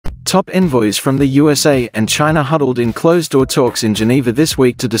top envoys from the USA and China huddled in closed-door talks in Geneva this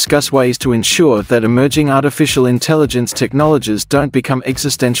week to discuss ways to ensure that emerging artificial intelligence technologies don't become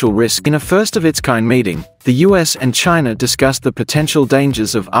existential risks. In a first-of-its-kind meeting, the US and China discussed the potential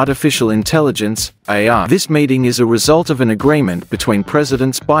dangers of artificial intelligence, AI. This meeting is a result of an agreement between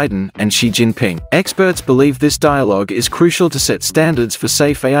Presidents Biden and Xi Jinping. Experts believe this dialogue is crucial to set standards for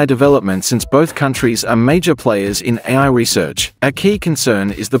safe AI development since both countries are major players in AI research. A key concern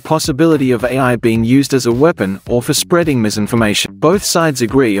is the possibility of AI being used as a weapon or for spreading misinformation. Both sides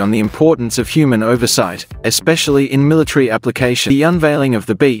agree on the importance of human oversight, especially in military applications. The unveiling of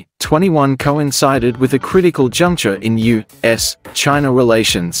the B-21 coincided with a critical juncture in US-China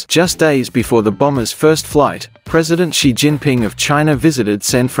relations. Just days before the bomber's first flight, President Xi Jinping of China visited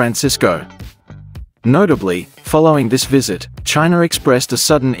San Francisco. Notably, following this visit, China expressed a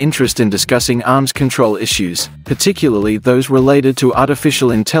sudden interest in discussing arms control issues, particularly those related to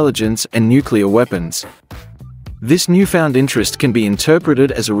artificial intelligence and nuclear weapons. This newfound interest can be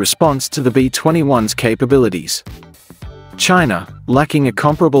interpreted as a response to the B-21's capabilities. China, lacking a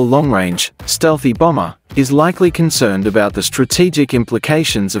comparable long-range, stealthy bomber, is likely concerned about the strategic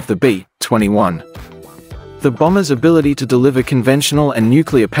implications of the B-21. The bomber's ability to deliver conventional and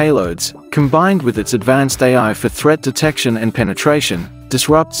nuclear payloads, combined with its advanced AI for threat detection and penetration,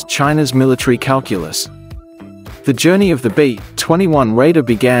 disrupts China's military calculus. The journey of the B-21 Raider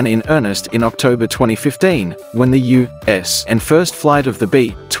began in earnest in October 2015, when the U.S. and first flight of the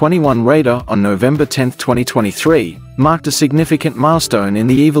B-21 Raider on November 10, 2023, marked a significant milestone in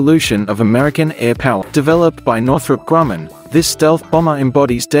the evolution of American air power. Developed by Northrop Grumman, this stealth bomber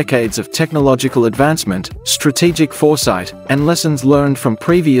embodies decades of technological advancement, strategic foresight, and lessons learned from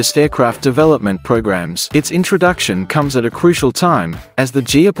previous aircraft development programs. Its introduction comes at a crucial time, as the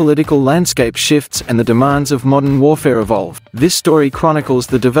geopolitical landscape shifts and the demands of modern warfare evolve. This story chronicles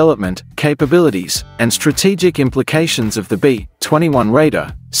the development, capabilities, and strategic implications of the B-21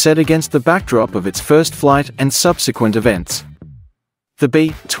 Raider, set against the backdrop of its first flight and subsequent events. The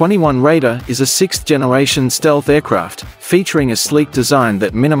B-21 Raider is a sixth-generation stealth aircraft, featuring a sleek design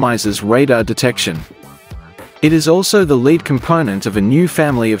that minimizes radar detection. It is also the lead component of a new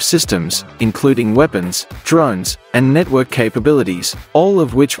family of systems, including weapons, drones, and network capabilities, all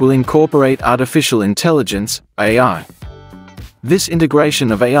of which will incorporate artificial intelligence, AI. This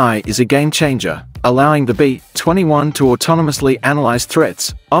integration of AI is a game-changer, allowing the B-21 to autonomously analyze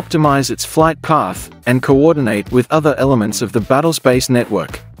threats, optimize its flight path, and coordinate with other elements of the battlespace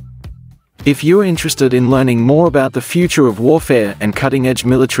network. If you're interested in learning more about the future of warfare and cutting-edge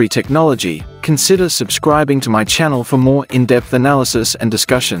military technology, consider subscribing to my channel for more in-depth analysis and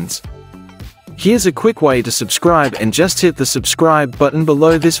discussions. Here's a quick way to subscribe, and just hit the subscribe button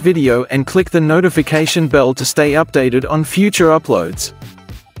below this video and click the notification bell to stay updated on future uploads.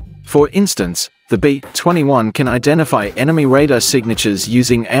 For instance, the B-21 can identify enemy radar signatures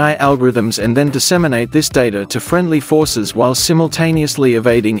using AI algorithms and then disseminate this data to friendly forces while simultaneously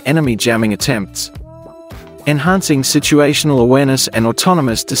evading enemy jamming attempts. Enhancing situational awareness and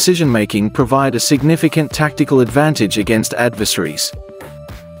autonomous decision-making provide a significant tactical advantage against adversaries.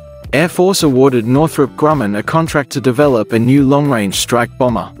 Air Force awarded Northrop Grumman a contract to develop a new long-range strike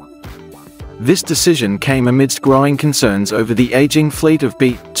bomber. This decision came amidst growing concerns over the aging fleet of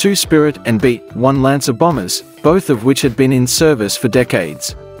B-2 Spirit and B-1 Lancer bombers, both of which had been in service for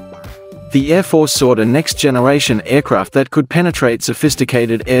decades. The Air Force sought a next-generation aircraft that could penetrate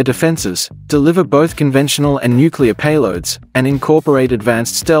sophisticated air defenses, deliver both conventional and nuclear payloads, and incorporate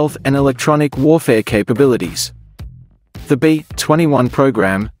advanced stealth and electronic warfare capabilities. The B-21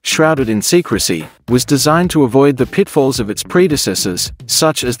 program, shrouded in secrecy, was designed to avoid the pitfalls of its predecessors,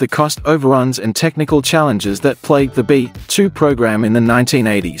 such as the cost overruns and technical challenges that plagued the B-2 program in the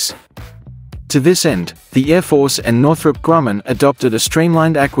 1980s. To this end, the Air Force and Northrop Grumman adopted a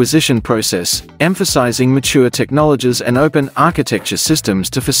streamlined acquisition process, emphasizing mature technologies and open architecture systems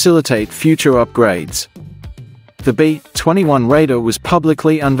to facilitate future upgrades. The B-21 Raider was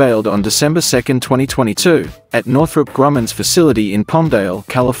publicly unveiled on December 2, 2022, at Northrop Grumman's facility in Palmdale,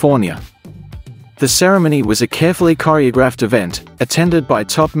 California. The ceremony was a carefully choreographed event, attended by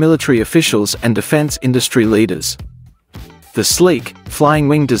top military officials and defense industry leaders. The sleek, flying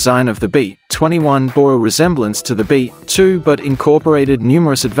wing design of the B-21 bore a resemblance to the B-2 but incorporated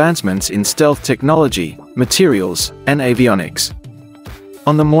numerous advancements in stealth technology, materials, and avionics.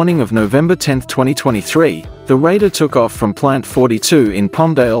 On the morning of November 10, 2023, the Raider took off from Plant 42 in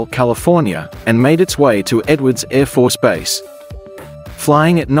Palmdale, California, and made its way to Edwards Air Force Base.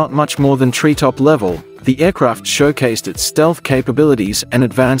 Flying at not much more than treetop level, the aircraft showcased its stealth capabilities and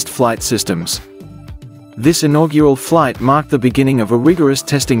advanced flight systems. This inaugural flight marked the beginning of a rigorous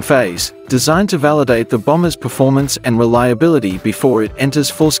testing phase, designed to validate the bomber's performance and reliability before it enters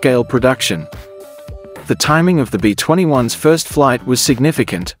full-scale production. The timing of the B-21's first flight was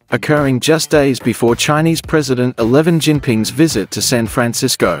significant, occurring just days before Chinese President Xi Jinping's visit to San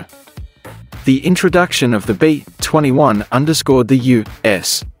Francisco. The introduction of the B-21 underscored the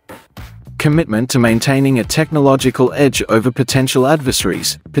U.S. commitment to maintaining a technological edge over potential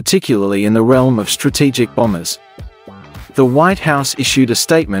adversaries, particularly in the realm of strategic bombers. The White House issued a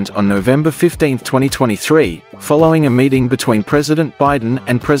statement on November 15, 2023, following a meeting between President Biden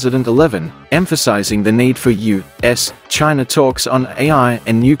and President Xi, emphasizing the need for U.S.-China talks on AI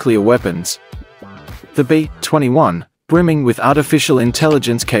and nuclear weapons. The B-21, brimming with artificial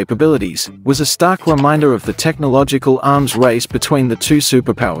intelligence capabilities, was a stark reminder of the technological arms race between the two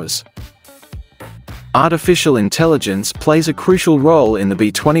superpowers. Artificial intelligence plays a crucial role in the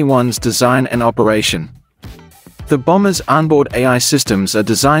B-21's design and operation. The bomber's onboard AI systems are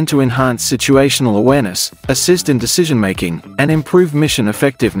designed to enhance situational awareness, assist in decision-making, and improve mission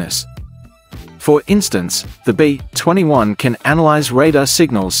effectiveness. For instance, the B-21 can analyze radar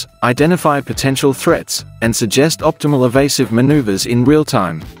signals, identify potential threats, and suggest optimal evasive maneuvers in real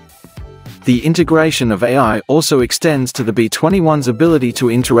time. The integration of AI also extends to the B-21's ability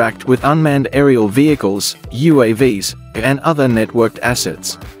to interact with unmanned aerial vehicles, UAVs, and other networked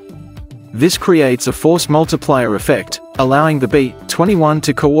assets. This creates a force multiplier effect, allowing the B-21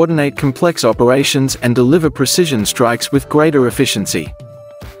 to coordinate complex operations and deliver precision strikes with greater efficiency.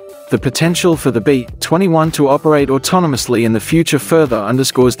 The potential for the B-21 to operate autonomously in the future further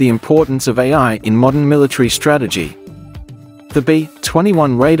underscores the importance of AI in modern military strategy. The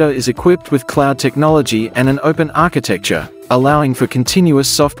B-21 radar is equipped with cloud technology and an open architecture, allowing for continuous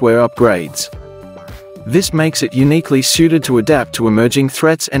software upgrades. This makes it uniquely suited to adapt to emerging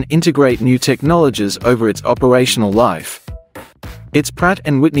threats and integrate new technologies over its operational life. Its Pratt &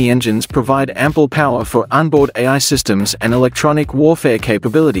 Whitney engines provide ample power for onboard AI systems and electronic warfare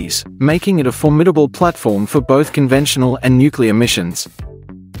capabilities, making it a formidable platform for both conventional and nuclear missions.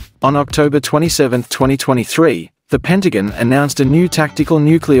 On October 27, 2023, the Pentagon announced a new tactical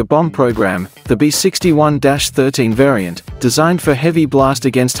nuclear bomb program, the B-61-13 variant, designed for heavy blast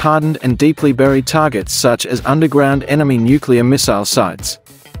against hardened and deeply buried targets such as underground enemy nuclear missile sites.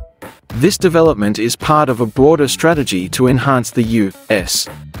 This development is part of a broader strategy to enhance the U.S.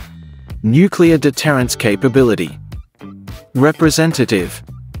 nuclear deterrence capability. Representative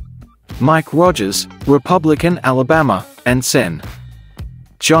Mike Rogers, Republican, Alabama, and Sen.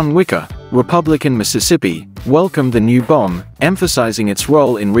 John Wicker, Republican, Mississippi, welcomed the new bomb, emphasizing its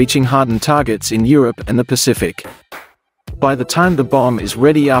role in reaching hardened targets in Europe and the Pacific. By the time the bomb is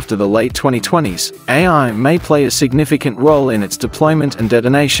ready after the late 2020s, AI may play a significant role in its deployment and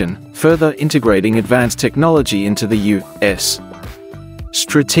detonation, further integrating advanced technology into the U.S.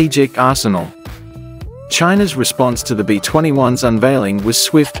 strategic arsenal. China's response to the B-21's unveiling was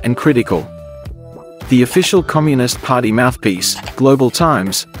swift and critical. The official Communist Party mouthpiece, Global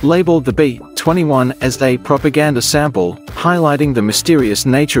Times, labeled the B-21 as a propaganda sample, highlighting the mysterious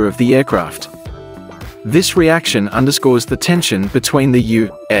nature of the aircraft. This reaction underscores the tension between the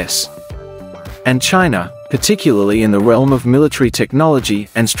U.S. and China, particularly in the realm of military technology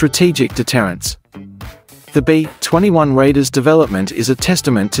and strategic deterrence. The B-21 Raider's development is a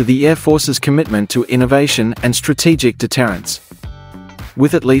testament to the Air Force's commitment to innovation and strategic deterrence.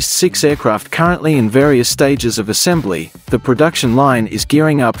 With at least 6 aircraft currently in various stages of assembly, the production line is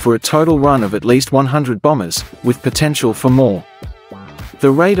gearing up for a total run of at least 100 bombers, with potential for more. The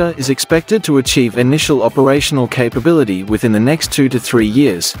Raider is expected to achieve initial operational capability within the next 2 to 3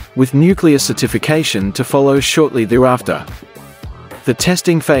 years, with nuclear certification to follow shortly thereafter. The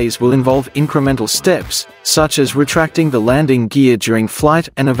testing phase will involve incremental steps, such as retracting the landing gear during flight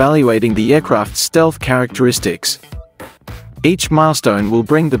and evaluating the aircraft's stealth characteristics. Each milestone will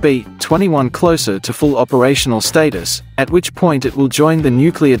bring the B-21 closer to full operational status, at which point it will join the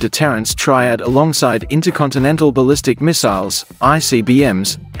nuclear deterrence triad alongside intercontinental ballistic missiles,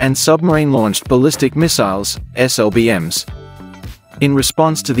 ICBMs, and submarine-launched ballistic missiles, SLBMs. In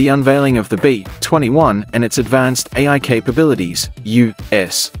response to the unveiling of the B-21 and its advanced AI capabilities,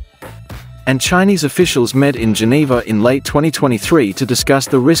 U.S. and Chinese officials met in Geneva in late 2023 to discuss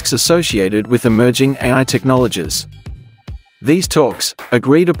the risks associated with emerging AI technologies. These talks,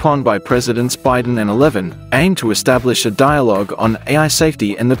 agreed upon by Presidents Biden and Xi, aim to establish a dialogue on AI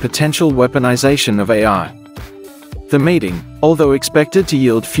safety and the potential weaponization of AI. The meeting, although expected to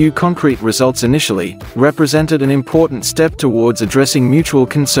yield few concrete results initially, represented an important step towards addressing mutual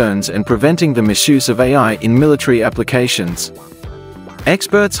concerns and preventing the misuse of AI in military applications.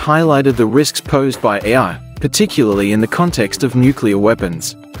 Experts highlighted the risks posed by AI, particularly in the context of nuclear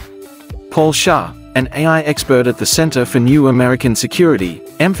weapons. Paul Shah, an AI expert at the Center for New American Security,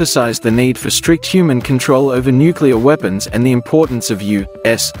 emphasized the need for strict human control over nuclear weapons and the importance of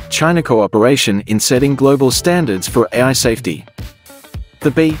U.S.-China cooperation in setting global standards for AI safety.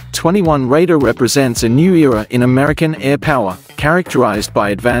 The B-21 Raider represents a new era in American air power, characterized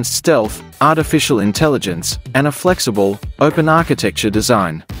by advanced stealth, artificial intelligence, and a flexible, open architecture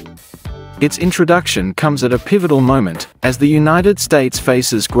design. Its introduction comes at a pivotal moment, as the United States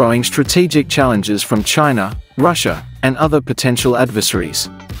faces growing strategic challenges from China, Russia, and other potential adversaries.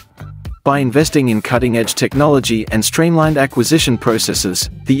 By investing in cutting-edge technology and streamlined acquisition processes,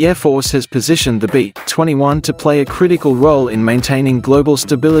 the Air Force has positioned the B-21 to play a critical role in maintaining global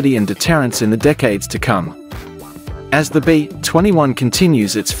stability and deterrence in the decades to come. As the B-21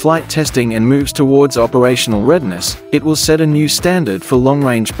 continues its flight testing and moves towards operational readiness, it will set a new standard for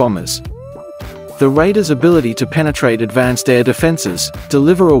long-range bombers. The Raider's ability to penetrate advanced air defenses,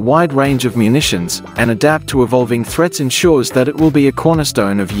 deliver a wide range of munitions, and adapt to evolving threats ensures that it will be a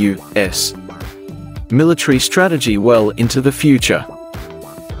cornerstone of U.S. military strategy well into the future.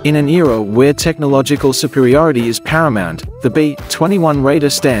 In an era where technological superiority is paramount, the B-21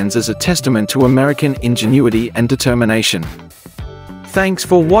 Raider stands as a testament to American ingenuity and determination. Thanks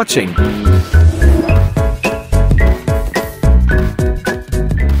for watching.